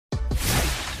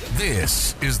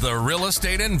This is the Real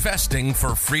Estate Investing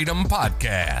for Freedom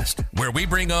podcast, where we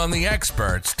bring on the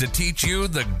experts to teach you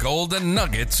the golden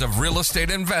nuggets of real estate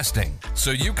investing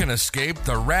so you can escape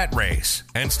the rat race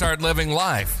and start living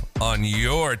life on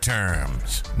your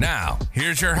terms. Now,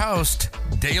 here's your host,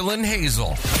 Dalen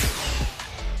Hazel.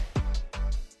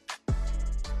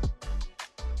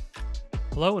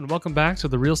 Hello and welcome back to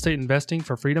the Real Estate Investing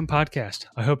for Freedom podcast.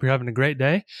 I hope you're having a great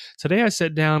day. Today I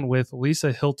sit down with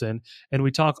Lisa Hilton and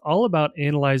we talk all about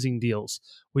analyzing deals.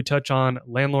 We touch on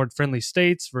landlord-friendly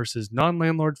states versus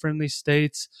non-landlord-friendly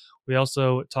states. We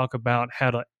also talk about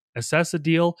how to assess a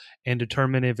deal and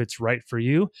determine if it's right for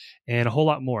you and a whole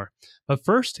lot more. But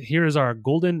first, here is our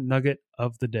golden nugget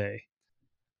of the day.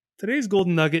 Today's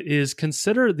golden nugget is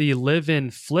consider the live-in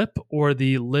flip or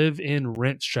the live-in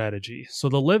rent strategy. So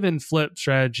the live-in flip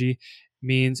strategy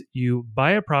means you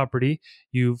buy a property,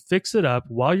 you fix it up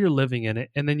while you're living in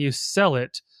it, and then you sell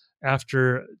it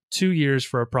after 2 years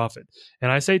for a profit.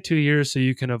 And I say 2 years so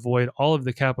you can avoid all of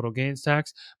the capital gains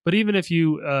tax. But even if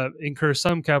you incur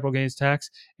some capital gains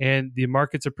tax and the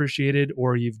market's appreciated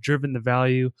or you've driven the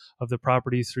value of the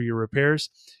property through your repairs,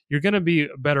 you're going to be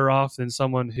better off than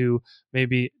someone who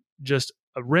maybe just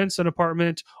rents an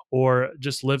apartment or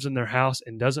just lives in their house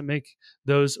and doesn't make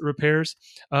those repairs.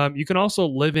 You can also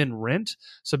live in rent.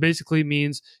 So basically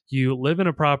means you live in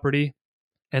a property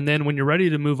and then when you're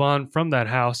ready to move on from that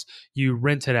house, you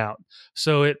rent it out.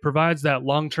 So it provides that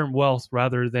long-term wealth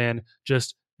rather than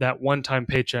just that one-time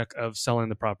paycheck of selling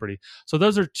the property. So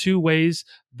those are two ways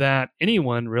that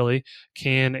anyone really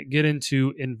can get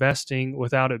into investing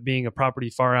without it being a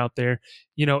property far out there.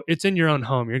 You know, it's in your own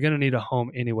home. You're going to need a home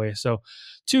anyway. So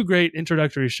two great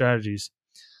introductory strategies.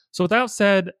 So with that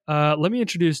said, let me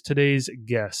introduce today's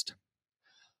guest.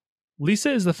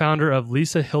 Lisa is the founder of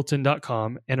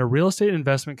LisaHilton.com and a real estate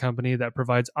investment company that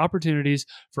provides opportunities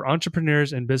for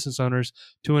entrepreneurs and business owners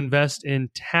to invest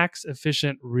in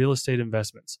tax-efficient real estate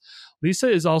investments. Lisa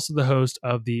is also the host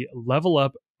of the Level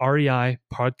Up REI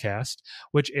podcast,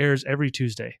 which airs every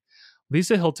Tuesday.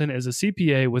 Lisa Hilton is a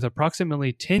CPA with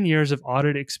approximately 10 years of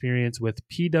audit experience with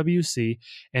PwC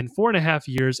and 4.5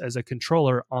 years as a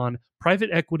controller on private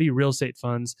equity real estate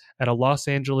funds at a Los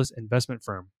Angeles investment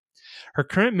firm. Her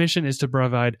current mission is to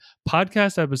provide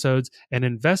podcast episodes and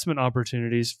investment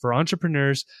opportunities for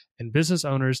entrepreneurs and business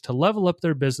owners to level up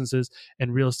their businesses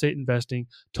and real estate investing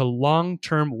to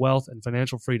long-term wealth and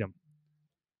financial freedom.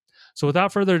 So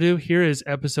without further ado, here is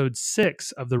episode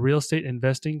 6 of the Real Estate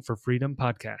Investing for Freedom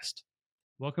podcast.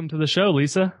 Welcome to the show,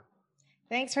 Lisa.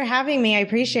 Thanks for having me. I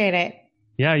appreciate it.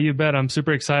 Yeah, you bet. I'm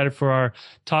super excited for our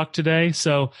talk today.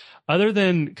 So other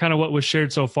than kind of what was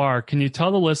shared so far, can you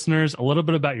tell the listeners a little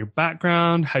bit about your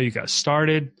background, how you got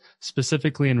started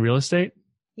specifically in real estate?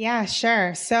 Yeah,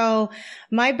 sure. So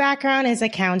my background is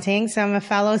accounting. So I'm a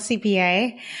fellow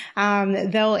CPA,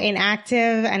 though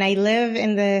inactive, and I live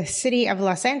in the city of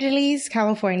Los Angeles,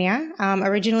 California.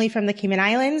 Originally from the Cayman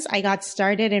Islands. I got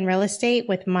started in real estate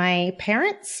with my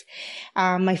parents.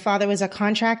 My father was a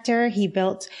contractor. He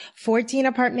built 14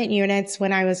 apartment units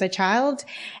when I was a child,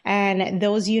 and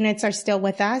those units are still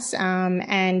with us.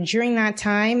 And during that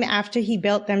time, after he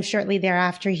built them, shortly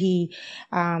thereafter, he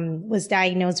was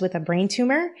diagnosed with a brain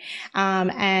tumor.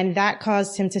 And that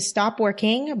caused him to stop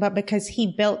working. But because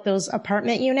he built those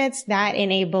apartment units, that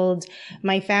enabled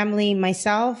my family,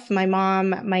 myself, my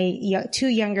mom, my 2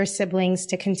 younger siblings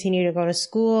to continue to go to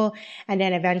school and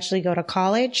then eventually go to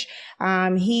college.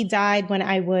 He died when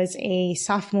I was a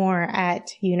sophomore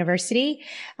at university.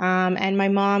 And my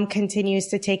mom continues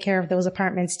to take care of those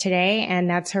apartments today. And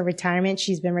that's her retirement.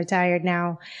 She's been retired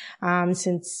now,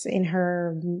 since in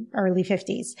her early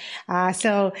 50s.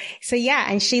 So yeah,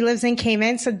 and she lives in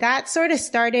Cayman. So that sort of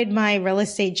started my real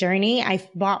estate journey. I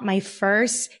bought my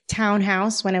first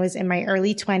townhouse when I was in my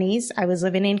early 20s. I was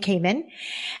living in Cayman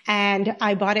and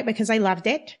I bought it because I loved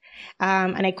it.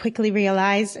 And I quickly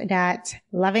realized that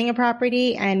loving a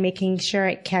property and making sure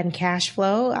it can cash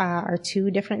flow are two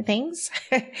different things.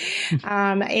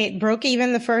 It broke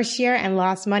even the first year and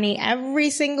lost money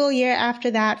every single year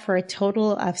after that for a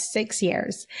total of 6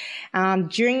 years.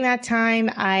 During that time,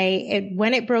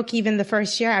 when it broke even the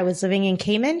first year, I was living in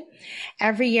Cayman.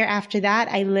 Every year after that,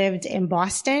 I lived in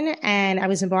Boston, and I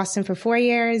was in Boston for 4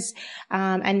 years.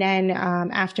 And then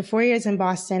after 4 years in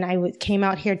Boston, I came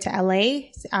out here to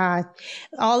LA.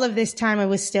 All of this time, I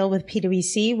was still with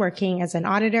PwC working as an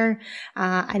auditor.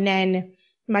 And then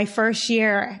my first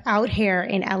year out here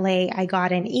in LA, I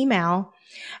got an email,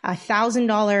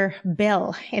 $1,000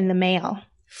 bill in the mail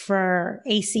for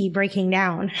AC breaking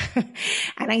down.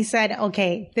 And I said,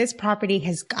 okay, this property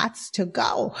has got to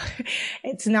go.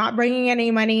 It's not bringing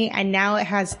any money. And now it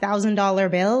has $1,000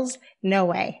 bills. No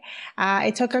way.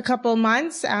 It took a couple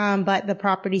months, but the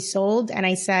property sold. And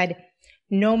I said,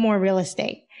 no more real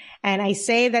estate. And I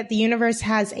say that the universe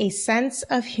has a sense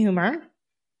of humor,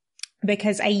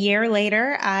 because a year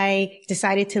later, I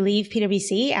decided to leave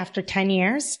PwC after 10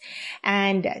 years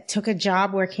and took a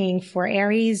job working for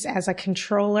Ares as a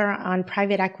controller on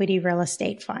private equity real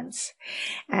estate funds.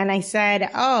 And I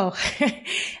said, oh,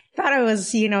 thought I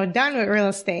was, done with real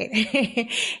estate.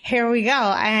 Here we go.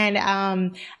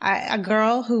 And a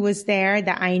girl who was there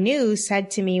that I knew said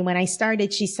to me when I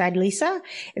started, she said, Lisa,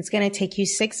 it's going to take you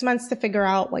 6 months to figure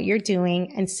out what you're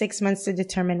doing and 6 months to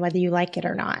determine whether you like it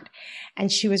or not. And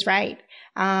she was right.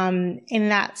 In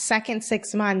that second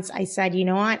 6 months, I said, you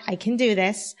know what? I can do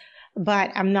this,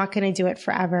 but I'm not going to do it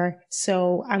forever.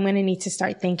 So I'm going to need to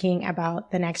start thinking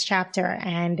about the next chapter.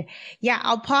 And yeah,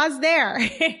 I'll pause there.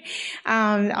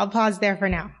 I'll pause there for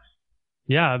now.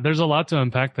 Yeah, there's a lot to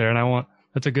unpack there. And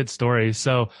that's a good story.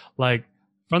 So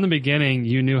from the beginning,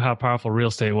 you knew how powerful real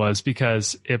estate was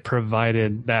because it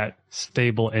provided that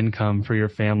stable income for your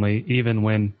family, even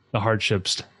when the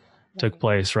hardships took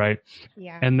place, right?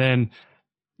 Yeah. And then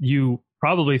you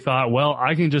probably thought, well,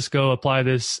 I can just go apply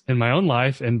this in my own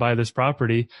life and buy this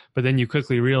property. But then you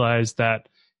quickly realized that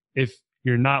if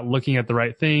you're not looking at the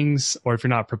right things, or if you're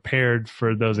not prepared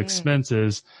for those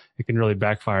expenses, it can really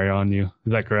backfire on you.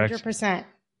 Is that correct? 100%.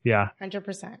 Yeah.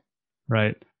 100%.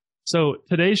 Right. So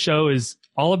today's show is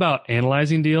all about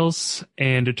analyzing deals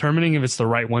and determining if it's the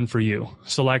right one for you.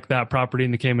 So like that property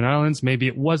in the Cayman Islands, maybe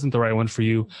it wasn't the right one for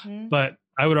you, but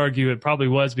I would argue it probably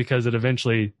was because it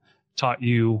eventually taught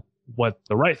you what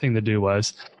the right thing to do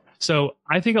was. So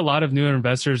I think a lot of new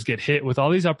investors get hit with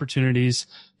all these opportunities.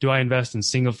 Do I invest in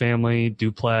single family,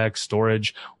 duplex,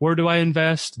 storage, or do I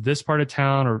invest this part of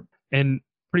town? And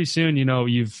pretty soon,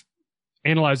 you've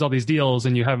analyzed all these deals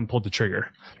and you haven't pulled the trigger.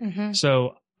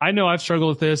 So I know I've struggled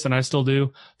with this and I still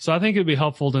do. So I think it'd be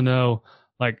helpful to know,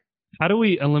 how do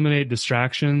we eliminate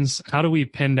distractions? How do we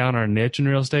pin down our niche in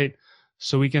real estate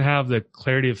so we can have the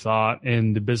clarity of thought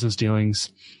in the business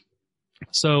dealings?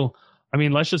 So,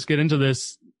 let's just get into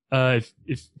this. Do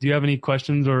you have any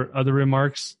questions or other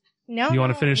remarks? No. You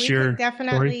want to finish your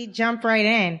definitely story? Jump right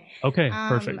in. Okay,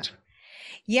 perfect.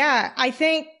 Yeah, I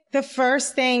think the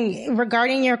first thing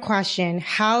regarding your question,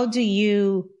 how do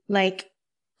you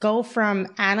go from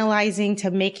analyzing to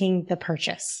making the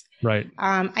purchase? Right.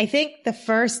 I think the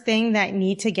first thing that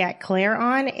need to get clear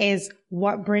on is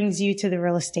what brings you to the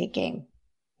real estate game.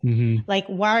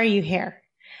 Why are you here?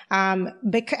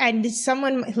 And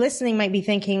someone listening might be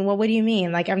thinking, well, what do you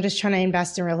mean? I'm just trying to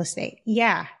invest in real estate.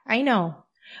 Yeah, I know.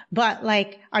 But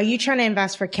are you trying to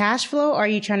invest for cash flow, or are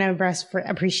you trying to invest for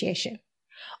appreciation?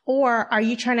 Or are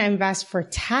you trying to invest for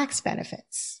tax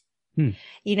benefits?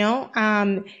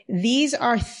 These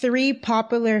are three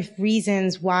popular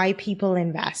reasons why people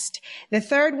invest. The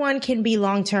third one can be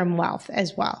long-term wealth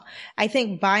as well. I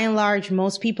think by and large,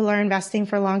 most people are investing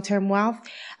for long-term wealth.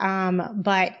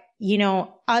 But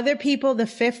other people, the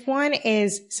fifth one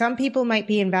is some people might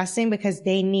be investing because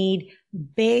they need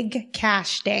big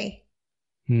cash day.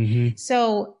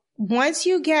 So once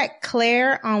you get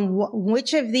clear on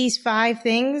which of these 5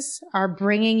 things are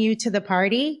bringing you to the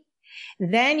party,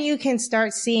 then you can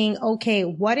start seeing, okay,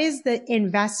 what is the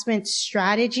investment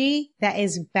strategy that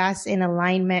is best in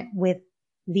alignment with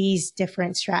these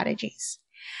different strategies?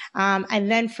 And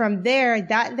then from there,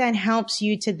 that then helps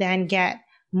you to then get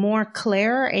more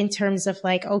clear in terms of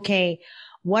okay,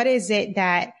 what is it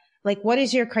that, what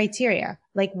is your criteria?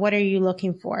 What are you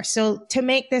looking for? So to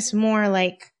make this more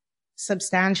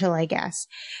substantial, I guess.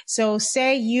 So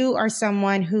say you are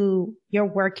someone who you're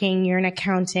an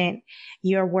accountant,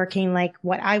 you're working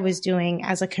what I was doing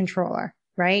as a controller,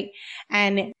 right?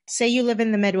 And say you live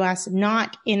in the Midwest,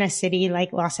 not in a city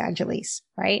like Los Angeles,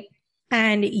 right?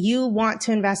 And you want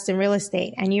to invest in real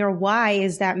estate, and your why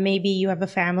is that maybe you have a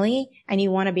family and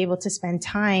you want to be able to spend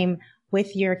time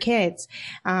with your kids.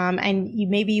 And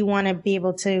maybe you want to be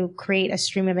able to create a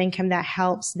stream of income that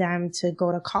helps them to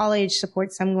go to college,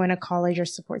 supports them going to college, or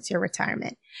supports your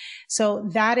retirement. So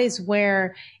that is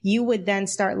where you would then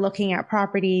start looking at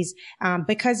properties.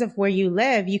 Because of where you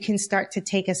live, you can start to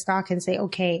take a stock and say,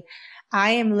 okay,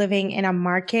 I am living in a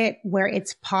market where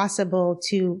it's possible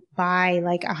to buy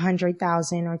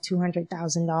 $100,000 or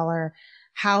 $200,000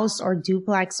 house or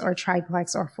duplex or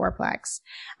triplex or fourplex.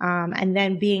 And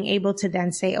then being able to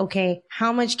then say, okay,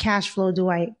 how much cash flow do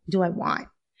I want?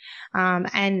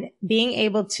 And being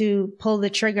able to pull the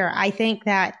trigger. I think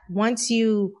that once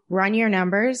you run your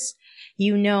numbers,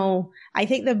 I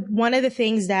think one of the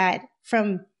things that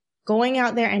from going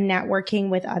out there and networking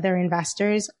with other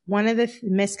investors, one of the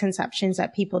misconceptions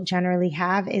that people generally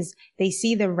have is they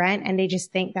see the rent and they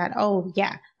just think that, oh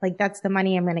yeah, like that's the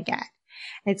money I'm going to get.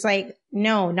 It's like,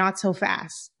 no, not so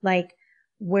fast. Like,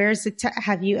 where's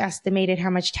have you estimated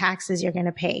how much taxes you're going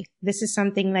to pay? This is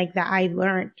something like that I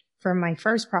learned from my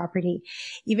first property,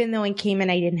 even though in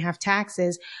Cayman I didn't have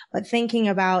taxes, but thinking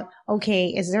about, okay,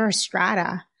 is there a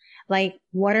strata? Like,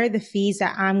 what are the fees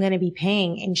that I'm going to be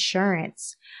paying?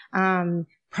 Insurance,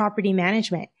 property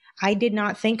management. I did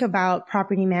not think about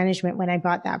property management when I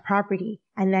bought that property.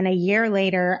 And then a year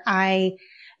later, I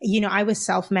was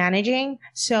self-managing.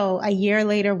 So a year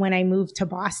later, when I moved to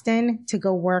Boston to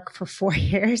go work for 4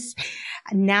 years,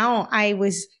 now I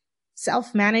was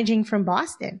self-managing from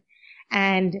Boston.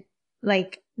 And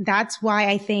like, that's why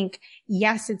I think,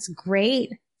 yes, it's great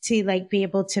to like be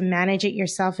able to manage it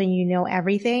yourself and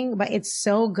everything, but it's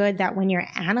so good that when you're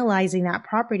analyzing that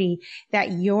property,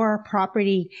 that your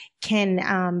property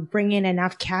can bring in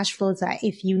enough cash flows that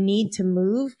if you need to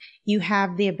move, you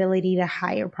have the ability to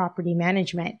hire property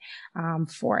management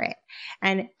for it.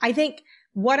 And I think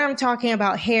what I'm talking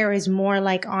about here is more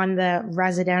like on the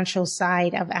residential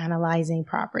side of analyzing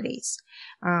properties.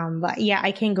 But yeah,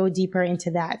 I can go deeper into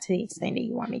that to the extent that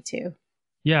you want me to.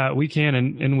 Yeah, we can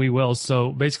and we will.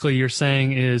 So basically you're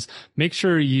saying is make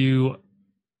sure you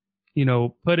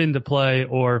put into play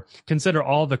or consider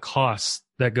all the costs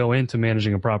that go into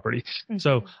managing a property. Mm-hmm.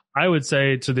 So I would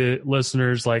say to the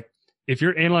listeners, like, if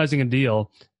you're analyzing a deal,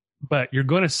 but you're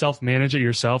going to self-manage it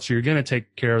yourself, so you're going to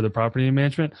take care of the property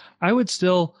management, I would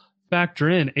still factor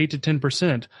in 8 to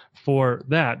 10% for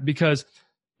that, because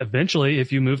eventually,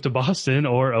 if you move to Boston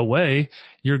or away,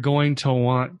 you're going to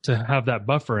want to have that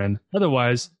buffer in.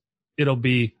 Otherwise, it'll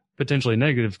be potentially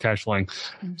negative cash flowing.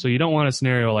 Mm-hmm. So you don't want a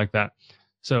scenario like that.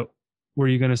 So were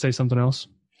you going to say something else?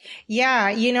 Yeah.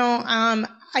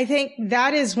 I think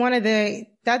that is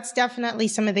that's definitely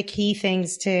some of the key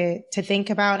things to think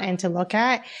about and to look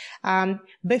at.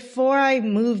 Before I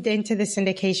moved into the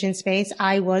syndication space,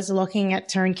 I was looking at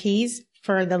turnkeys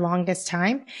for the longest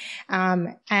time.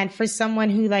 And for someone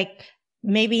who like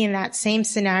maybe in that same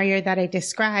scenario that I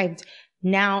described,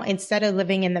 now instead of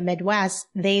living in the Midwest,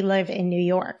 they live in New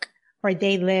York or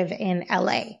they live in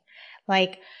LA.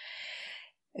 Like,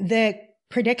 the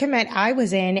predicament I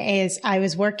was in is I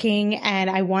was working and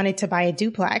I wanted to buy a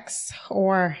duplex,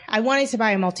 or I wanted to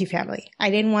buy a multifamily. I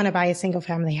didn't want to buy a single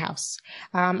family house.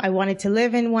 I wanted to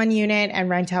live in one unit and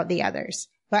rent out the others.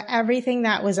 But everything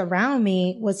that was around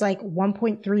me was like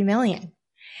 1.3 million.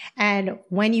 And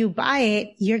when you buy it,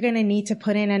 you're going to need to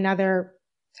put in another,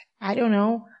 I don't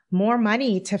know, more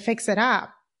money to fix it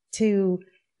up, to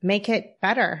make it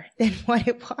better than what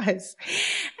it was.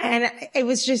 And it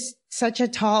was just such a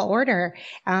tall order.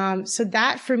 So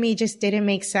that for me just didn't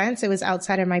make sense. It was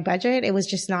outside of my budget. It was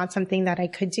just not something that I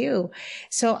could do.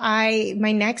 So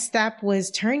my next step was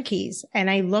turnkeys, and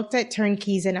I looked at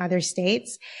turnkeys in other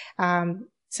states.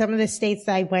 Some of the states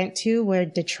that I went to were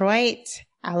Detroit,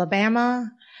 Alabama,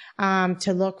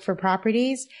 to look for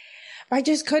properties. I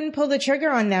just couldn't pull the trigger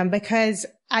on them because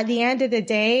at the end of the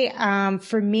day,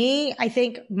 for me, I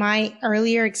think my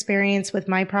earlier experience with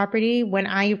my property, when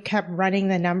I kept running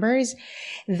the numbers,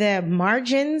 the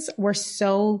margins were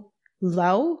so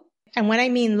low. And when I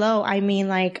mean low, I mean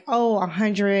like,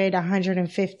 100,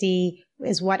 150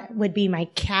 is what would be my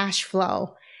cash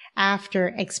flow after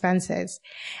expenses.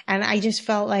 And I just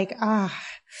felt like,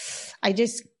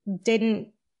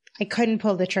 I couldn't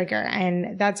pull the trigger.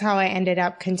 And that's how I ended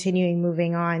up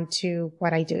moving on to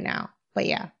what I do now. But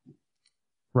yeah.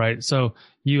 Right. So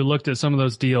you looked at some of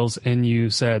those deals and you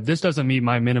said, this doesn't meet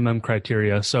my minimum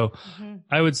criteria. So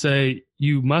I would say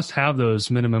you must have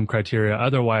those minimum criteria.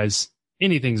 Otherwise,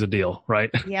 anything's a deal, right?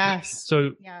 Yes.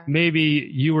 So maybe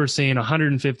you were saying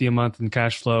 150 a month in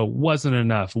cash flow wasn't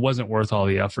enough, wasn't worth all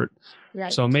the effort.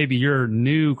 Right. So maybe your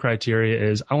new criteria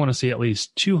is, I want to see at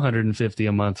least 250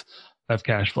 a month of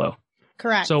cash flow.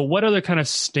 Correct. So what other kind of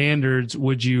standards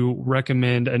would you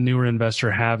recommend a newer investor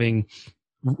having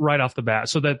right off the bat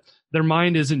so that their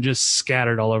mind isn't just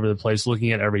scattered all over the place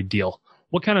looking at every deal?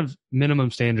 What kind of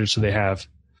minimum standards do they have?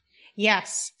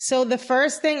 Yes. So the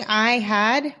first thing I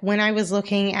had when I was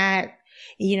looking at,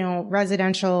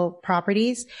 residential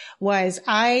properties was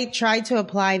I tried to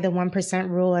apply the 1%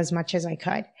 rule as much as I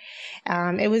could.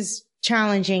 It was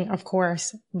challenging, of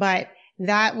course, but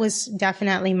that was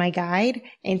definitely my guide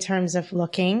in terms of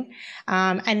looking.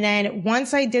 And then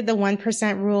once I did the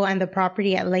 1% rule and the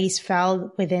property at least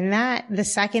fell within that, the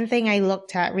second thing I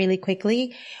looked at really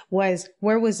quickly was,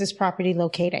 where was this property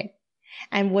located?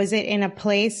 And was it in a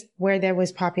place where there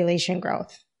was population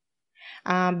growth?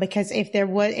 Because if it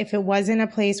was in a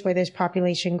place where there's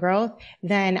population growth,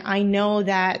 then I know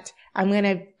that I'm going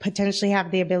to potentially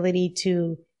have the ability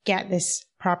to get this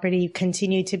property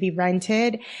continue to be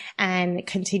rented and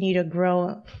continue to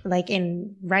grow, like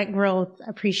in rent growth,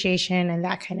 appreciation, and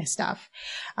that kind of stuff.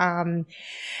 And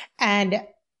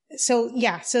so,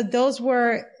 yeah, so those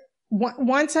were,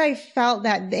 once I felt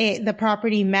that the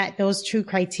property met those two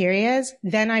criterias,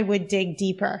 then I would dig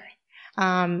deeper.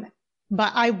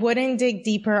 But I wouldn't dig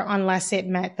deeper unless it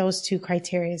met those two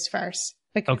criterias first.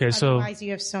 Because otherwise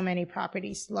you have so many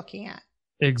properties looking at.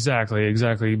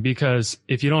 Exactly. Because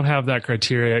if you don't have that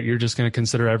criteria, you're just going to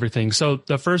consider everything. So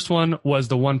the first one was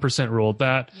the 1% rule.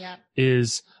 That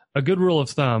is a good rule of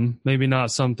thumb, maybe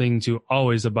not something to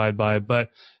always abide by,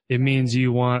 but it means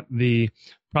you want the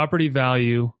property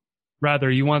value,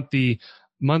 rather you want the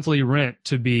monthly rent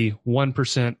to be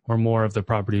 1% or more of the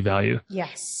property value.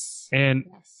 Yes. And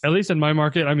at least in my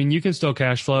market, I mean, you can still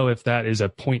cash flow if that is a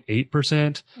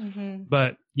 0.8%,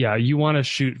 but yeah, you want to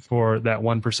shoot for that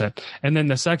 1%. And then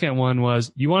the second one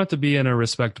was you want it to be in a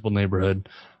respectable neighborhood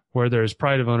where there's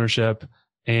pride of ownership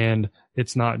and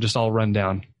it's not just all run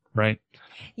down, right?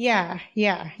 Yeah.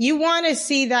 You want to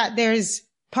see that there's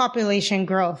population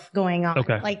growth going on,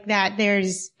 like that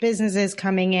there's businesses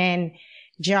coming in,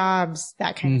 jobs,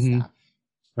 that kind of stuff.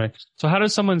 Right. So how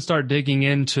does someone start digging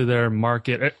into their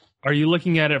market? Are you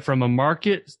looking at it from a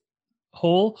market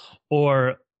whole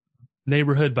or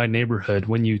neighborhood by neighborhood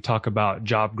when you talk about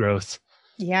job growth?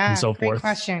 Yeah, and so forth?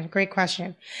 Great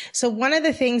question. So one of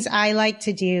the things I like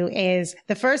to do is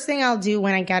the first thing I'll do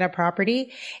when I get a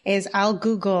property is I'll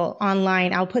Google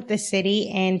online. I'll put the city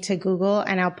into Google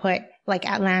and I'll put like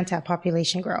Atlanta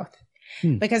population growth.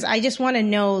 Because I just want to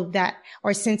know that,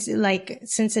 or since like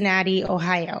Cincinnati,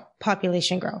 Ohio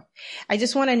population growth. I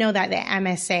just want to know that the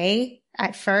MSA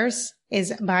at first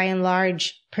is by and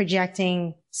large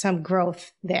projecting some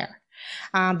growth there.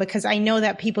 Because I know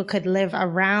that people could live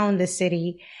around the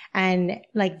city and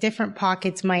like different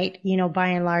pockets might, by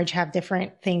and large have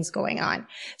different things going on.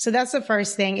 So that's the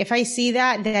first thing. If I see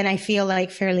that, then I feel like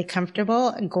fairly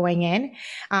comfortable going in.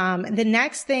 The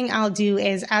next thing I'll do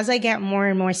is as I get more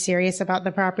and more serious about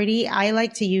the property, I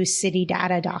like to use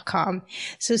citydata.com.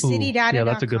 So citydata.com. Yeah,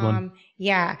 that's a good one.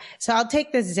 Yeah. So I'll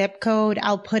take the zip code.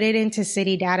 I'll put it into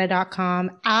citydata.com.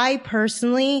 I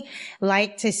personally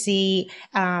like to see,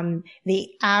 the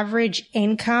average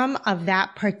income of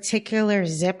that particular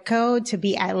zip code to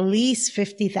be at least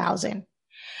 50,000.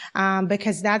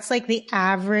 Because that's like the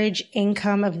average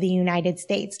income of the United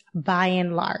States by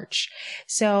and large.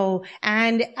 So,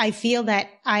 and I feel that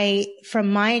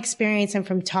from my experience and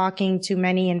from talking to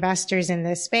many investors in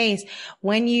this space,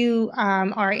 when you,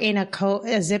 are in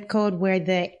a zip code where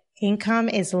the income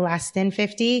is less than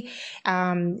 50,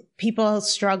 people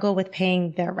struggle with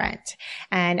paying their rent.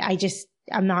 And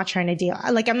I'm not trying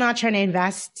to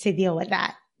invest to deal with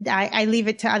that. I leave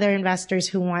it to other investors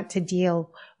who want to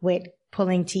deal with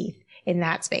pulling teeth in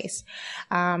that space.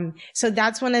 So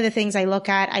that's one of the things I look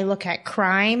at. I look at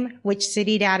crime, which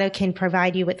City Data can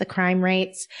provide you with the crime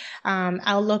rates.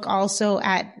 I'll look also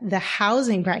at the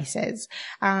housing prices.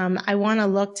 I want to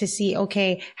look to see,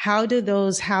 okay, what are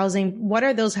those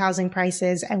housing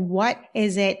prices and what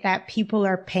is it that people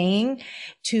are paying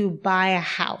to buy a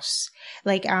house?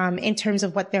 Like, in terms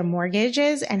of what their mortgage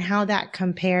is and how that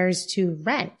compares to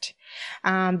rent.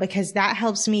 Because that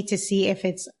helps me to see if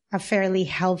it's a fairly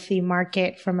healthy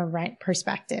market from a rent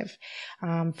perspective,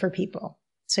 for people.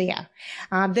 So yeah.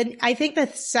 Then I think the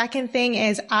second thing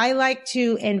is I like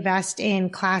to invest in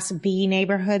Class B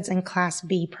neighborhoods and Class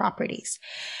B properties.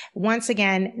 Once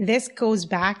again, this goes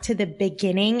back to the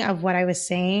beginning of what I was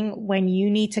saying when you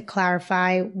need to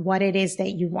clarify what it is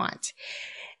that you want.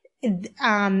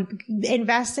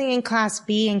 Investing in Class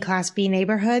B and Class B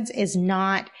neighborhoods is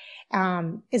not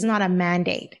a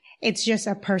mandate. It's just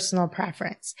a personal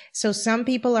preference. So some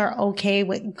people are okay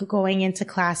with going into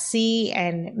Class C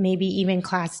and maybe even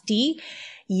Class D.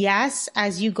 Yes,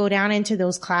 as you go down into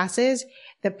those classes,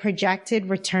 the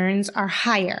projected returns are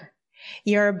higher.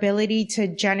 Your ability to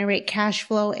generate cash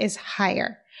flow is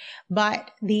higher,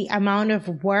 but the amount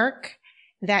of work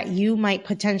that you might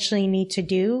potentially need to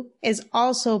do is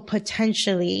also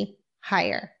potentially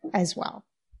higher as well.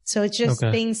 So it's just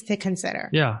things to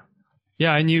consider. Yeah.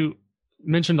 Yeah. And you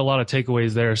mentioned a lot of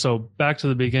takeaways there. So back to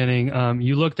the beginning,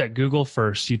 you looked at Google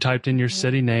first. You typed in your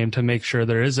city name to make sure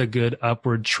there is a good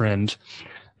upward trend.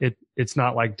 It's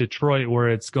not like Detroit where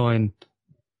it's going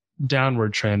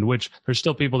downward trend, which there's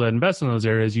still people that invest in those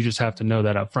areas. You just have to know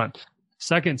that up front.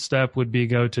 Second step would be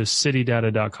go to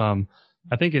citydata.com.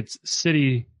 I think it's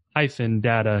city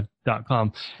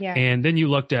data.com. Yeah. And then you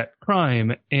looked at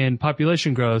crime and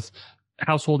population growth,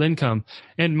 household income.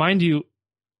 And mind you,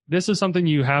 this is something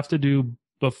you have to do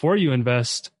before you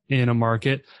invest in a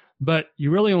market, but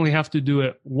you really only have to do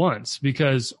it once,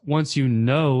 because once you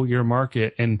know your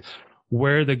market and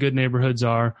where the good neighborhoods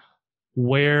are,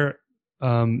 where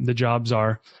the jobs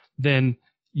are, then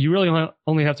you really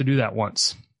only have to do that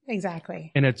once.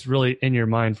 Exactly. And it's really in your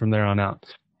mind from there on out.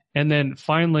 And then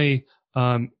finally,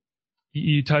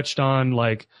 you touched on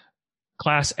like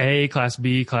Class A, Class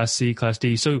B, Class C, Class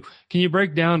D. So can you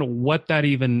break down what that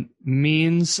even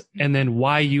means and then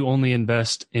why you only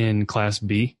invest in Class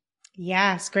B?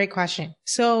 Yes, great question.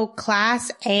 So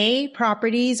Class A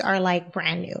properties are like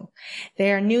brand new.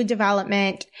 They're new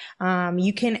development.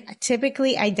 You can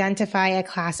typically identify a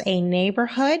Class A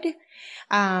neighborhood,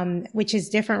 which is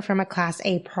different from a Class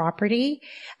A property.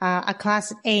 A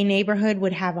Class A neighborhood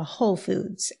would have a Whole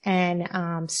Foods and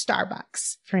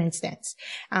Starbucks, for instance.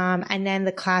 And then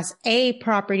the Class A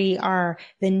property are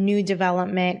the new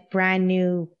development, brand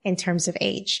new in terms of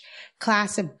age.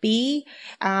 Class B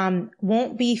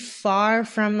won't be far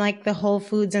from like the Whole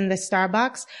Foods and the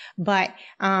Starbucks, but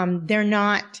they're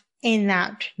not in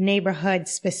that neighborhood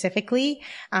specifically.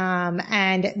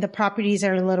 And the properties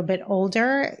are a little bit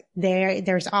older.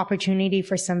 There's opportunity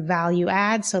for some value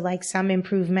add. So like some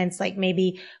improvements, like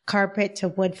maybe carpet to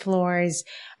wood floors,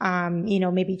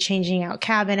 maybe changing out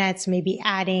cabinets, maybe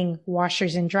adding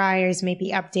washers and dryers,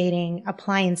 maybe updating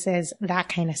appliances, that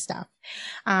kind of stuff.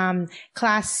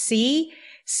 Class C,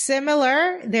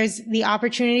 similar, there's the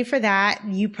opportunity for that.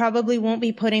 You probably won't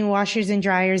be putting washers and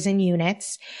dryers in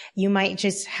units. You might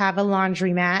just have a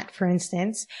laundromat, for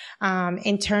instance.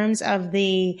 In terms of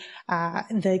the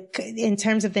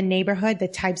neighborhood, the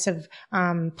types of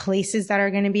places that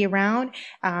are going to be around,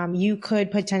 you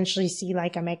could potentially see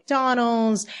like a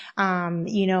McDonald's.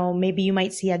 Maybe you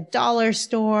might see a dollar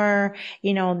store.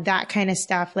 That kind of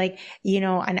stuff. Like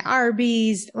an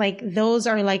Arby's. Like those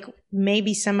are like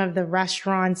maybe some of the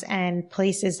restaurants and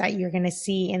places that you're going to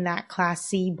see in that Class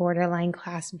C, borderline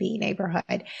Class B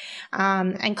neighborhood.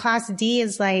 And Class D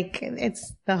is like,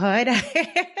 it's the hood.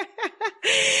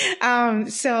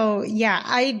 So yeah,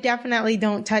 I definitely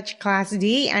don't touch Class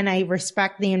D, and I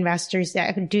respect the investors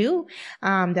that do.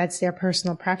 That's their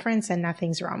personal preference, and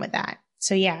nothing's wrong with that.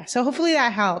 So yeah, so hopefully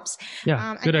that helps.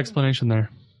 Yeah, good explanation there.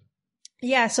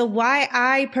 Yeah. So why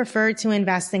I prefer to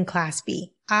invest in Class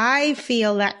B. I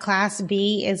feel that Class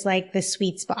B is like the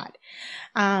sweet spot.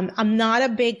 I'm not a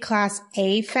big Class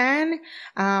A fan,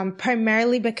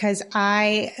 primarily because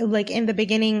I, like in the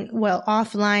beginning,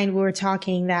 offline, we were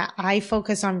talking that I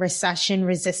focus on recession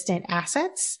resistant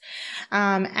assets.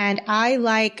 And I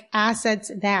like assets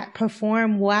that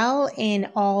perform well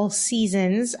in all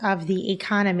seasons of the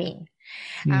economy.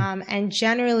 And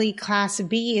generally Class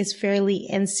B is fairly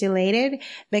insulated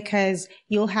because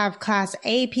you'll have Class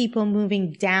A people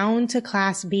moving down to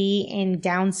Class B in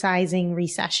downsizing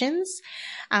recessions.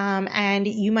 And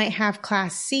you might have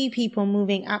Class C people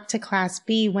moving up to Class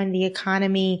B when the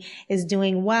economy is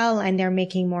doing well and they're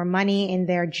making more money in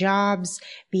their jobs,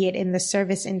 be it in the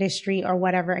service industry or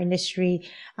whatever industry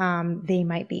they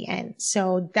might be in.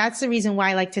 So that's the reason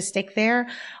why I like to stick there.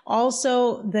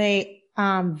 Also, the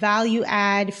value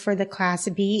add for the Class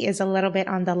B is a little bit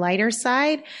on the lighter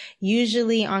side.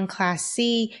 Usually on Class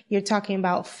C, you're talking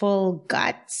about full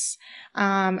guts.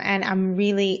 And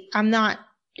I'm not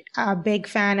a big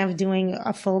fan of doing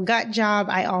a full gut job.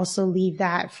 I also leave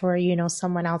that for,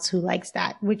 someone else who likes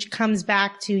that, which comes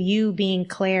back to you being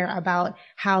clear about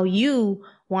how you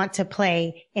want to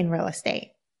play in real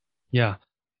estate. Yeah.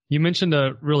 You mentioned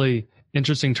a really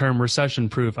interesting term, recession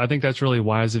proof. I think that's really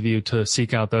wise of you to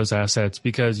seek out those assets,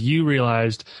 because you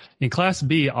realized in Class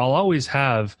B, I'll always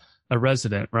have a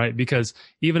resident, right? Because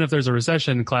even if there's a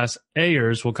recession, Class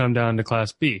A'ers will come down to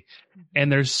Class B.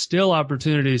 And there's still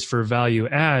opportunities for value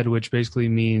add, which basically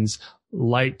means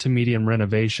light to medium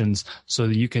renovations so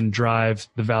that you can drive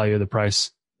the value of the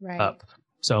price up.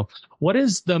 So what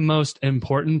is the most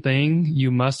important thing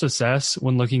you must assess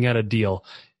when looking at a deal?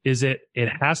 Is it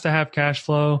has to have cash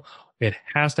flow? It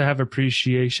has to have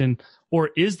appreciation,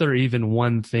 or is there even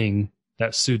one thing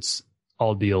that suits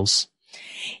all deals?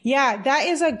 Yeah, that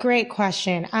is a great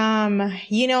question.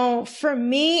 For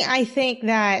me, I think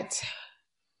that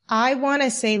I want to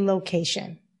say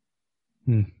location.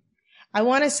 I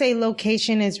want to say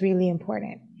location is really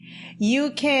important. You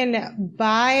can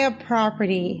buy a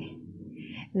property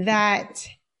that's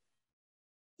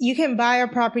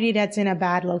in a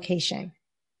bad location.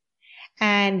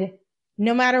 And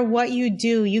no matter what you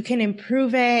do, you can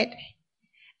improve it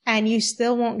and you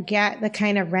still won't get the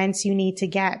kind of rents you need to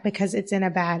get because it's in a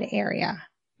bad area.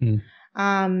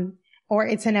 Or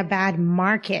it's in a bad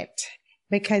market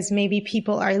because maybe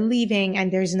people are leaving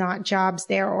and there's not jobs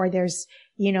there, or there's,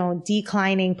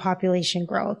 declining population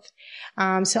growth.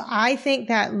 So I think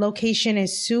that location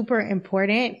is super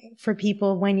important for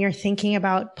people when you're thinking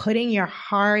about putting your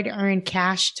hard-earned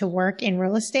cash to work in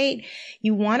real estate.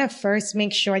 You want to first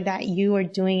make sure that you are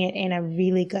doing it in a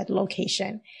really good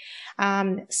location.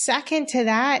 Second to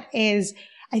that is,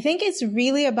 I think it's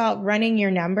really about running your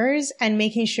numbers and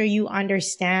making sure you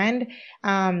understand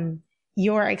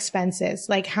your expenses,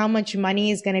 like how much money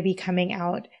is going to be coming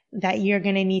out that you're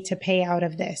going to need to pay out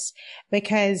of this.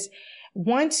 Because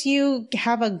once you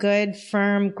have a good,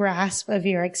 firm grasp of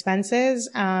your expenses,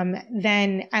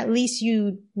 then at least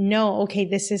okay,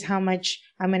 this is how much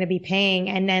I'm going to be paying,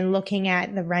 and then looking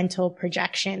at the rental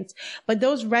projections. But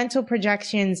those rental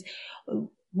projections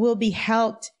will be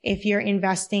helped if you're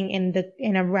investing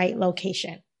in a right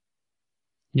location.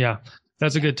 Yeah,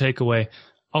 that's a good takeaway.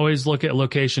 Always look at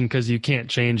location because you can't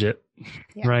change it,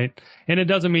 right? And it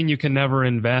doesn't mean you can never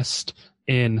invest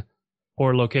in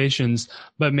poor locations,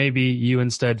 but maybe you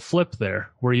instead flip there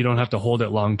where you don't have to hold it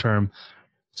long term.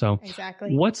 So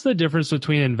exactly. What's the difference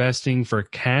between investing for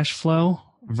cash flow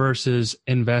versus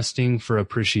investing for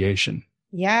appreciation?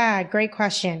 Yeah, great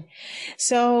question.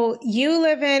 So you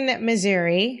live in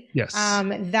Missouri. Yes.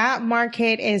 That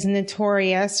market is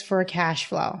notorious for cash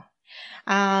flow.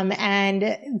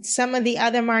 And some of the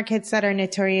other markets that are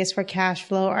notorious for cash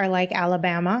flow are like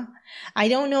Alabama. I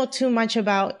don't know too much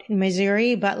about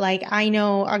Missouri, but I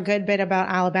know a good bit about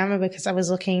Alabama because I was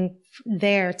looking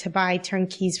there to buy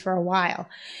turnkeys for a while.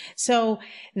 So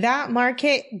that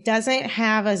market doesn't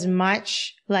have as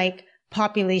much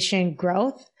population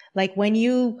growth. Like when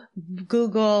you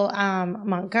Google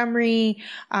Montgomery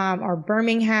or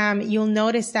Birmingham, you'll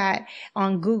notice that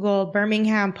on Google,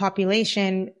 Birmingham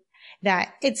population,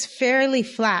 that it's fairly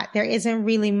flat. There isn't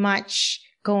really much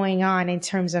going on in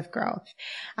terms of growth.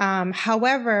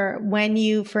 However, when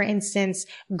you, for instance,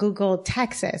 Google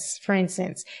Texas,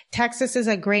 Texas is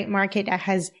a great market that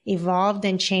has evolved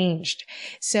and changed.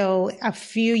 So a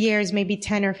few years, maybe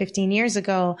 10 or 15 years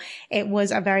ago, it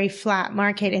was a very flat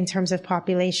market in terms of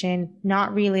population,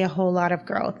 not really a whole lot of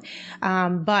growth.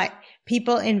 But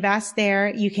people invest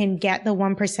there. You can get the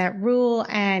 1% rule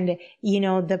and,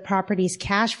 the property's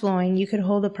cash flowing. You could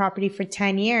hold the property for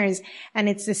 10 years and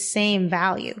it's the same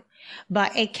value,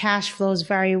 but it cash flows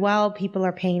very well. People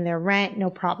are paying their rent, no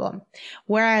problem.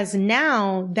 Whereas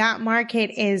now that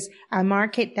market is a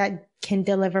market that can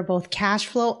deliver both cash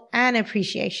flow and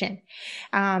appreciation.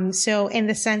 So in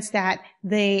the sense that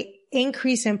the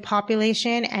increase in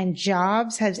population and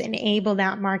jobs has enabled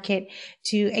that market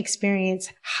to experience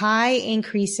high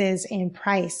increases in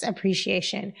price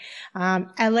appreciation.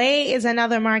 LA is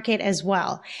another market as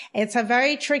well. It's a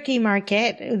very tricky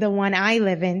market, the one I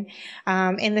live in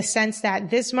the sense that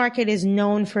this market is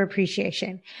known for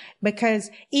appreciation, because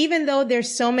even though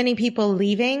there's so many people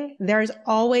leaving, there's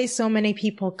always so many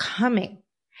people coming.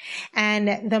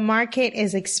 And the market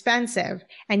is expensive,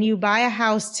 and you buy a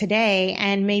house today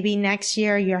and maybe next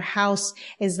year your house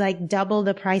is double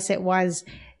the price it was,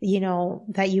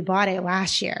 that you bought it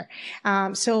last year.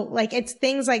 So it's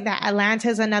things like that. Atlanta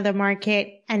is another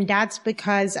market, and that's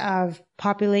because of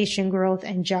population growth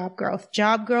and job growth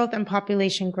and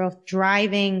population growth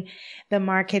driving the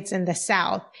markets in the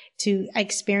South to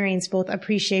experience both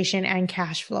appreciation and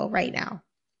cash flow right now.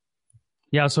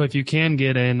 Yeah, so if you can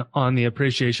get in on the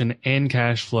appreciation and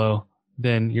cash flow,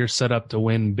 then you're set up to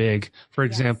win big. For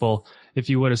example, if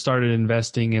you would have started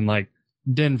investing in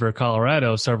Denver,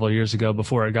 Colorado several years ago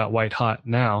before it got white hot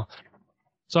now.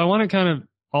 So I want to kind of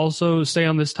also stay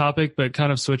on this topic, but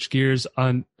kind of switch gears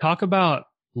on talk about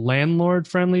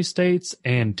landlord-friendly states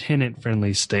and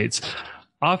tenant-friendly states.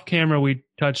 Off camera, we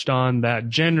touched on that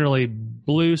generally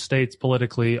blue states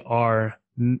politically are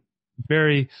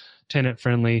very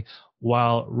tenant-friendly,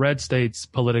 while red states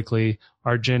politically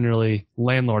are generally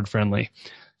landlord friendly.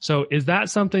 So is that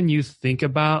something you think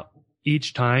about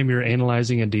each time you're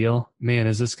analyzing a deal? Man,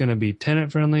 is this going to be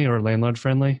tenant friendly or landlord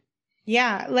friendly?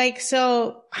 Yeah,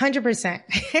 100%.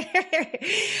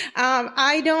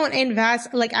 I don't invest,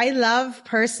 I love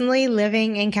personally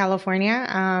living in California.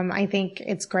 I think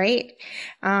it's great.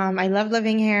 I love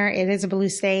living here. It is a blue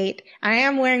state. I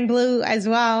am wearing blue as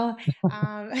well.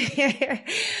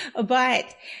 But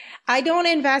I don't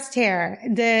invest here.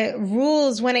 The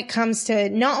rules when it comes to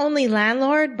not only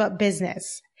landlord, but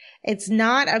business. It's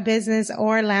not a business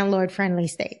or landlord friendly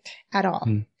state at all.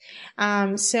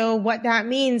 So what that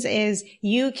means is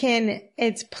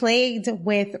it's plagued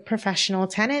with professional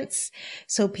tenants.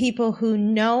 So people who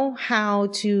know how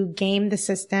to game the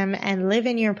system and live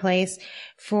in your place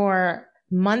for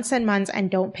months and months and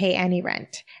don't pay any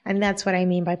rent. And that's what I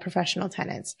mean by professional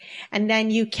tenants. And then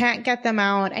you can't get them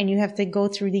out, and you have to go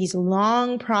through these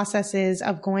long processes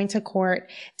of going to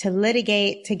court to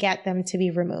litigate to get them to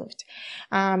be removed.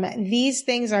 These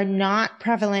things are not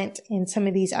prevalent in some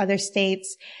of these other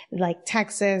states like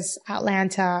Texas,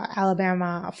 Atlanta,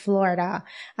 Alabama, Florida,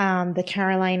 the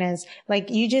Carolinas.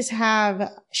 Like, you just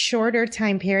have shorter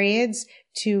time periods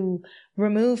to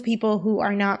remove people who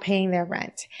are not paying their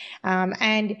rent.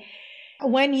 And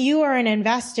when you are an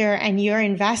investor and you're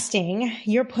investing,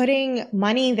 you're putting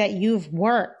money that you've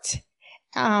worked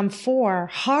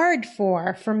hard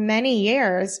for many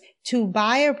years to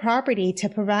buy a property to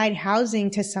provide housing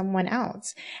to someone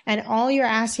else. And all you're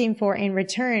asking for in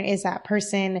return is that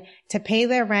person to pay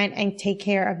their rent and take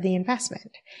care of the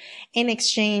investment in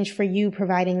exchange for you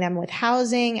providing them with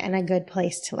housing and a good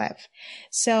place to live.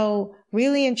 So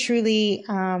really and truly,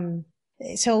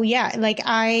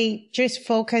 I just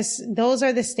focus, those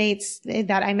are the states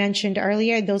that I mentioned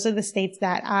earlier. Those are the states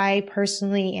that I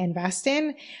personally invest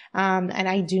in. And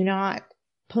I do not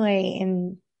play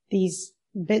in these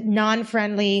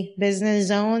non-friendly business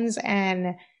zones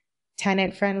and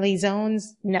tenant-friendly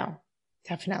zones. No,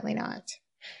 definitely not.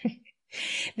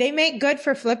 They make good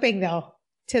for flipping, though,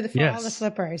 for all the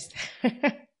flippers.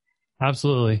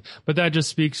 Absolutely. But that just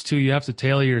speaks to, you have to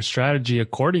tailor your strategy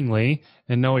accordingly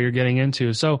and know what you're getting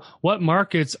into. So what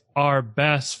markets are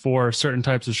best for certain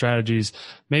types of strategies?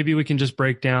 Maybe we can just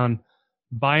break down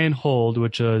buy and hold,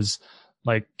 which is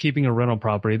like keeping a rental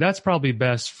property. That's probably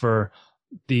best for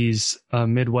these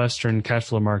Midwestern cash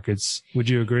flow markets. Would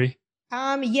you agree?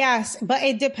 Yes, but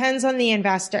it depends on the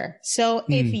investor. So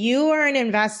if you are an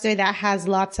investor that has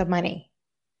lots of money,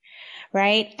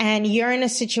 right, and you're in a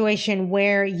situation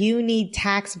where you need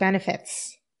tax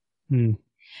benefits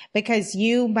because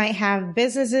you might have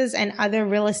businesses and other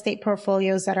real estate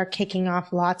portfolios that are kicking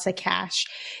off lots of cash.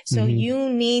 So you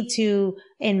need to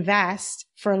invest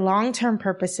for long-term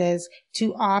purposes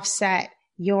to offset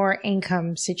your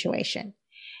income situation.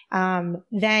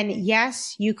 Then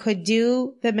yes, you could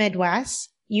do the Midwest.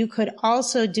 You could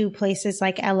also do places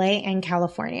like LA and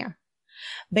California,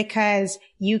 because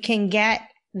you can get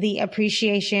the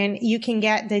appreciation, you can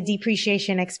get the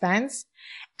depreciation expense,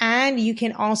 and you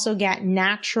can also get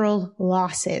natural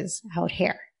losses out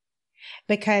here,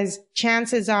 because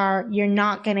chances are you're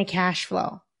not going to cash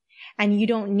flow and you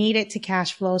don't need it to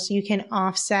cash flow. So you can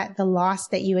offset the loss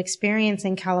that you experience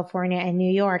in California and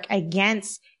New York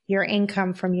against your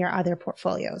income from your other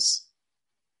portfolios.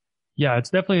 Yeah, it's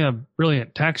definitely a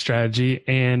brilliant tax strategy.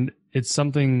 And it's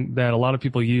something that a lot of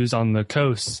people use on the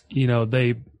coast. You know,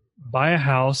 they buy a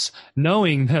house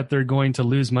knowing that they're going to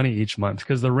lose money each month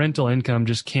because the rental income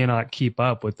just cannot keep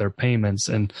up with their payments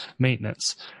and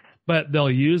maintenance. But they'll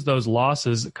use those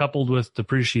losses coupled with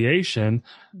depreciation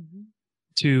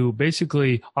to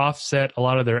basically offset a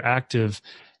lot of their active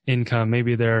income.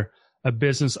 Maybe they're a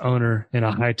business owner in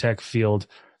a high-tech field.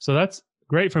 So that's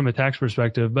great from a tax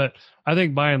perspective. But I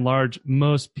think by and large,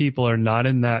 most people are not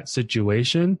in that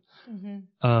situation.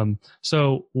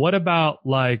 So what about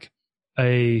like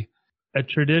a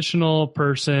traditional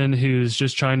person who's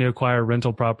just trying to acquire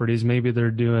rental properties? Maybe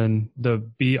they're doing the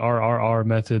BRRR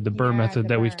method, the BRRRR method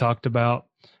that we've talked about.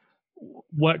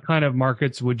 What kind of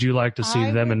markets would you like to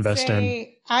see them invest in?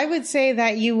 I would say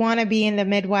that you want to be in the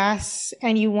Midwest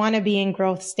and you want to be in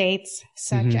growth states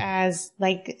such as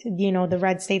the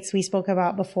red states we spoke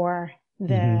about before,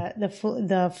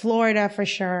 the Florida for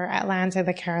sure, Atlanta,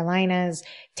 the Carolinas,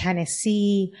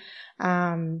 Tennessee,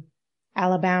 Alabama,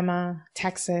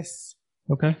 Texas.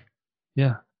 Okay.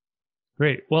 Yeah.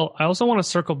 Great. Well, I also want to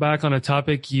circle back on a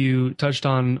topic you touched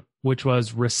on, which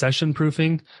was recession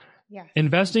proofing. Yeah.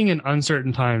 Investing in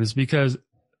uncertain times, because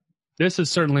this is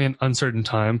certainly an uncertain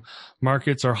time.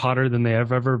 Markets are hotter than they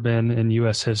have ever been in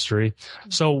U.S. history.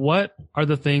 So what are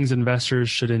the things investors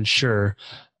should ensure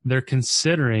they're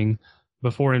considering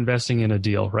before investing in a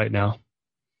deal right now?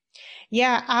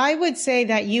 Yeah, I would say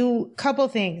that couple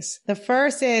things. The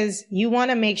first is you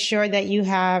want to make sure that you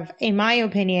have, in my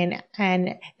opinion,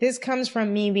 and this comes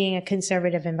from me being a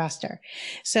conservative investor.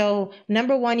 So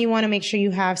number one, you want to make sure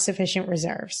you have sufficient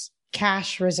reserves,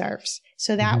 cash reserves.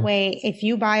 So that way, if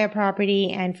you buy a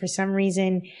property and for some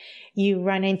reason you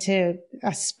run into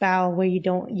a spell where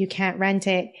you can't rent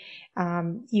it,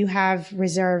 you have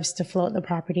reserves to float the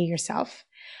property yourself.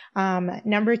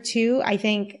 Number two, I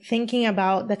think thinking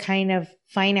about the kind of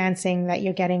financing that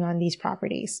you're getting on these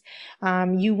properties.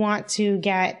 You want to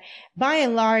get, by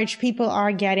and large, people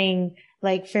are getting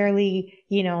like fairly,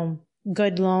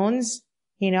 good loans.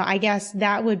 I guess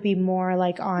that would be more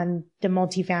like on the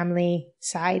multifamily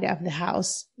side of the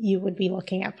house. You would be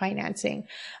looking at financing.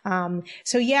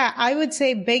 So yeah, I would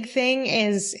say big thing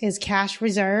is cash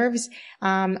reserves.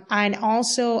 And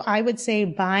also I would say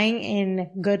buying in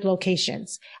good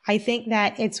locations. I think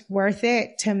that it's worth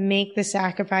it to make the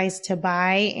sacrifice to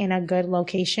buy in a good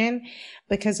location,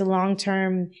 because long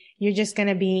term, you're just going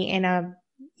to be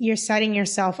you're setting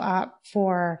yourself up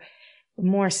for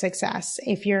more success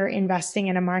if you're investing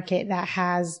in a market that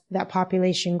has that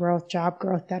population growth, job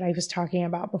growth that I was talking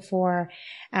about before,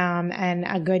 and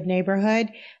a good neighborhood.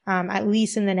 At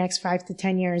least in the next 5 to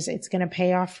 10 years, it's going to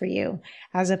pay off for you,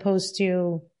 as opposed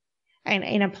to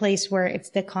in a place where it's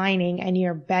declining and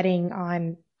you're betting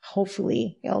on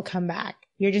hopefully it'll come back.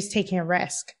 You're just taking a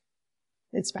risk.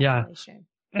 It's speculation.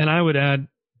 Yeah. And I would add,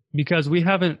 because we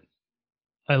haven't,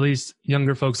 at least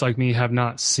younger folks like me, have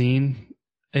not seen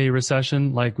a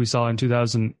recession like we saw in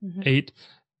 2008,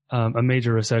 a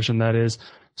major recession, that is.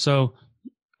 So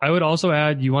I would also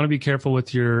add, you want to be careful with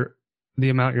the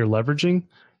amount you're leveraging.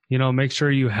 Make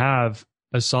sure you have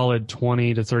a solid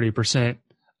 20 to 30%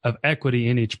 of equity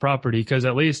in each property, because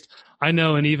at least I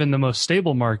know in even the most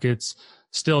stable markets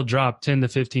still dropped 10 to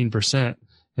 15%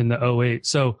 in the 08.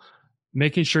 So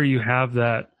making sure you have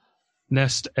that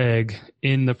nest egg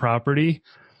in the property,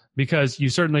 because you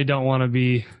certainly don't want to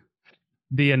be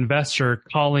the investor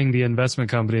calling the investment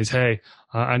companies, hey,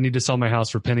 I need to sell my house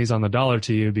for pennies on the dollar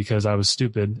to you because I was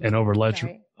stupid and over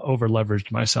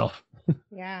leveraged myself.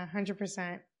 Yeah,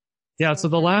 100%. Yeah. So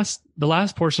the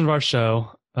last portion of our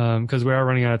show, because we are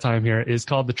running out of time here, is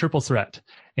called the triple threat.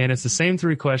 And it's the same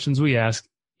 3 questions we ask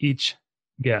each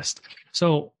guest.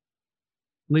 So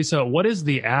Lisa, what is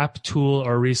the app, tool,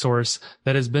 or resource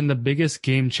that has been the biggest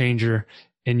game changer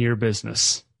in your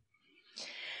business?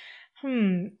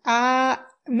 Maybe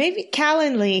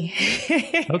Calendly.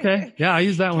 Okay. Yeah, I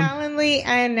use that one. Calendly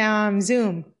and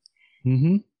Zoom.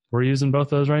 We're using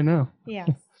both those right now. Yeah.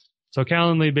 So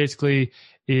Calendly basically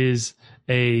is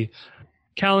a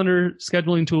calendar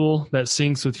scheduling tool that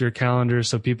syncs with your calendar,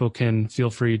 so people can feel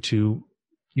free to,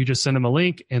 you just send them a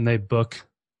link and they book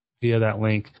via that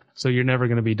link. So you're never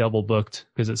going to be double booked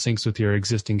because it syncs with your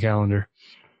existing calendar.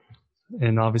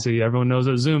 And obviously everyone knows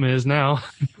what Zoom is now.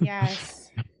 Yes.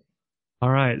 All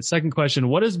right. Second question.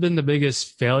 What has been the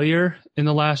biggest failure in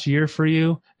the last year for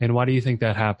you, and why do you think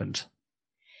that happened?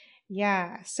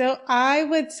 Yeah. So I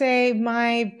would say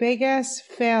my biggest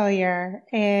failure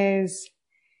is,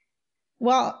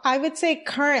 I would say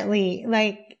currently,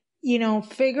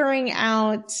 figuring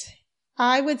out,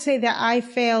 I would say that I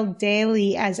fail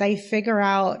daily as I figure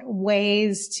out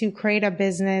ways to create a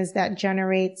business that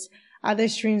generates other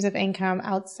streams of income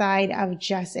outside of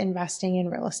just investing in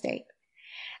real estate.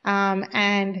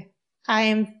 And I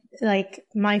am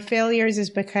my failures is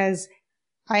because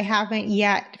I haven't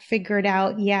yet figured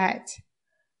out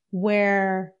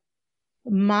where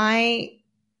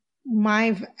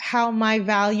how my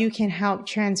value can help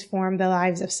transform the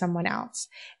lives of someone else.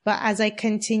 But as I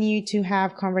continue to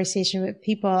have conversation with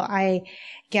people, I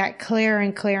get clearer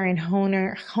and clearer and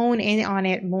hone in on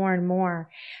it more and more,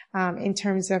 in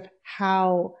terms of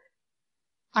how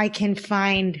I can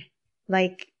find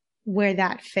where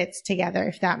that fits together,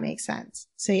 if that makes sense.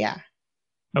 So yeah.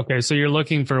 Okay. So you're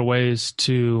looking for ways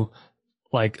to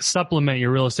supplement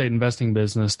your real estate investing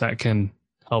business that can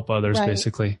help others, right,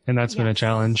 basically. And that's been a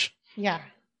challenge. Yeah.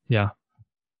 Yeah.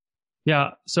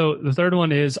 Yeah. So the third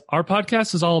one is, our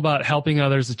podcast is all about helping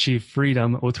others achieve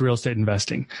freedom with real estate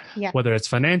investing, whether it's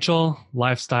financial,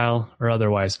 lifestyle, or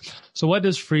otherwise. So what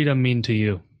does freedom mean to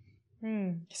you?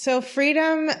 So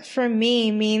freedom for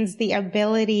me means the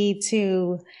ability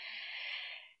to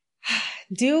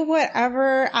do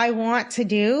whatever I want to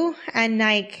do and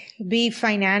be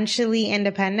financially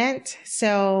independent.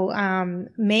 So,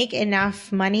 make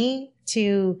enough money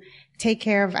to take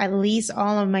care of at least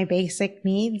all of my basic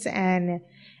needs and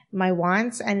my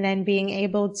wants, and then being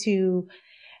able to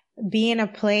be in a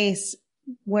place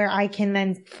where I can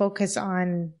then focus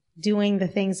on doing the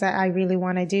things that I really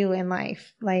want to do in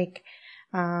life.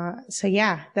 So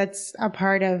yeah, that's a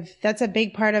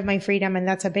big part of my freedom. And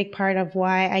that's a big part of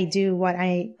why I do what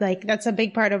I like. That's a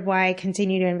big part of why I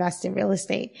continue to invest in real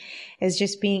estate, is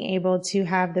just being able to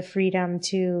have the freedom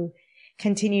to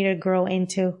continue to grow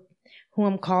into who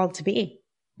I'm called to be.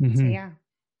 So yeah.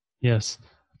 Yes.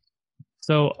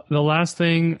 So the last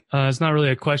thing, it's not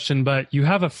really a question, but you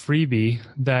have a freebie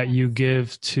that you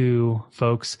give to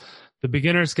folks The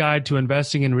Beginner's Guide to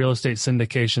Investing in Real Estate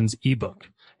Syndications ebook.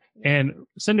 And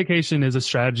syndication is a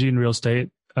strategy in real estate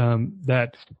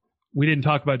that we didn't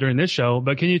talk about during this show,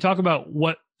 but can you talk about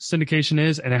what syndication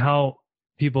is and how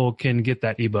people can get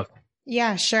that ebook?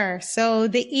 Yeah, sure. So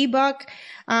the ebook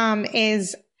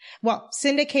syndication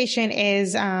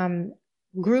is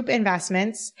group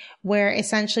investments where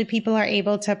essentially people are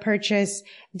able to purchase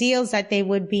deals that they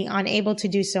would be unable to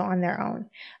do so on their own.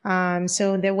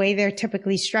 So the way they're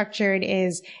typically structured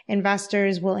is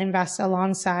investors will invest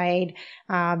alongside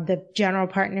the general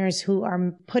partners who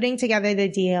are putting together the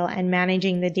deal and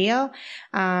managing the deal.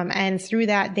 And through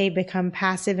that, they become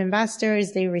passive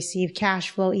investors. They receive cash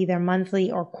flow either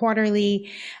monthly or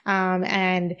quarterly.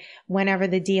 And whenever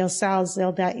the deal sells,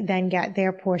 they'll then get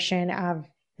their portion of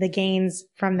the gains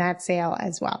from that sale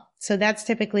as well. So that's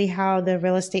typically how the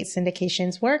real estate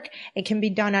syndications work. It can be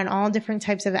done on all different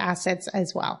types of assets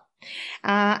as well.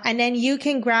 And then you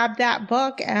can grab that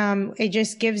book. It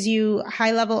just gives you a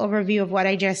high level overview of what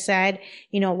I just said,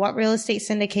 what real estate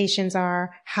syndications are,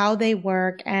 how they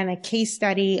work, and a case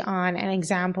study on an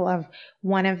example of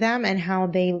one of them and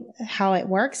how it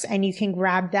works. And you can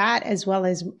grab that as well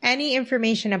as any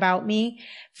information about me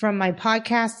from my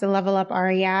podcast, the Level Up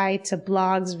REI, to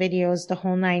blogs, videos, the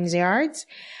whole 9 yards,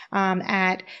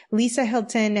 at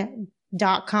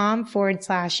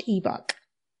lisahilton.com/ebook.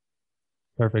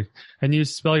 Perfect. And you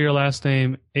spell your last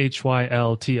name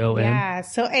Hylton? Yeah.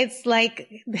 So it's like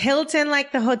Hilton,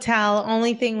 like the hotel,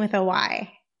 only thing with a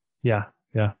Y. Yeah.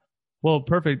 Yeah. Well,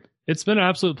 perfect. It's been an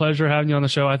absolute pleasure having you on the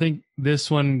show. I think this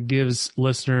one gives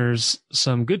listeners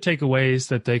some good takeaways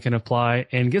that they can apply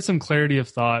and get some clarity of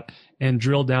thought and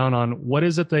drill down on what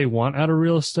is it they want out of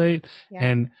real estate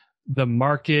and the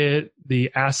market,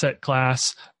 the asset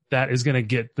class that is going to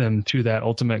get them to that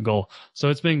ultimate goal. So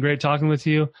it's been great talking with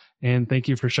you, and thank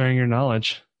you for sharing your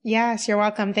knowledge. Yes, you're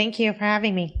welcome. Thank you for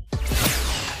having me.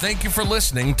 Thank you for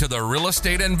listening to the Real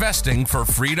Estate Investing for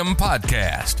Freedom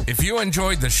podcast. If you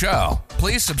enjoyed the show,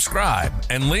 please subscribe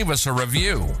and leave us a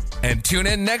review. And tune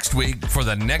in next week for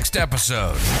the next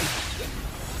episode.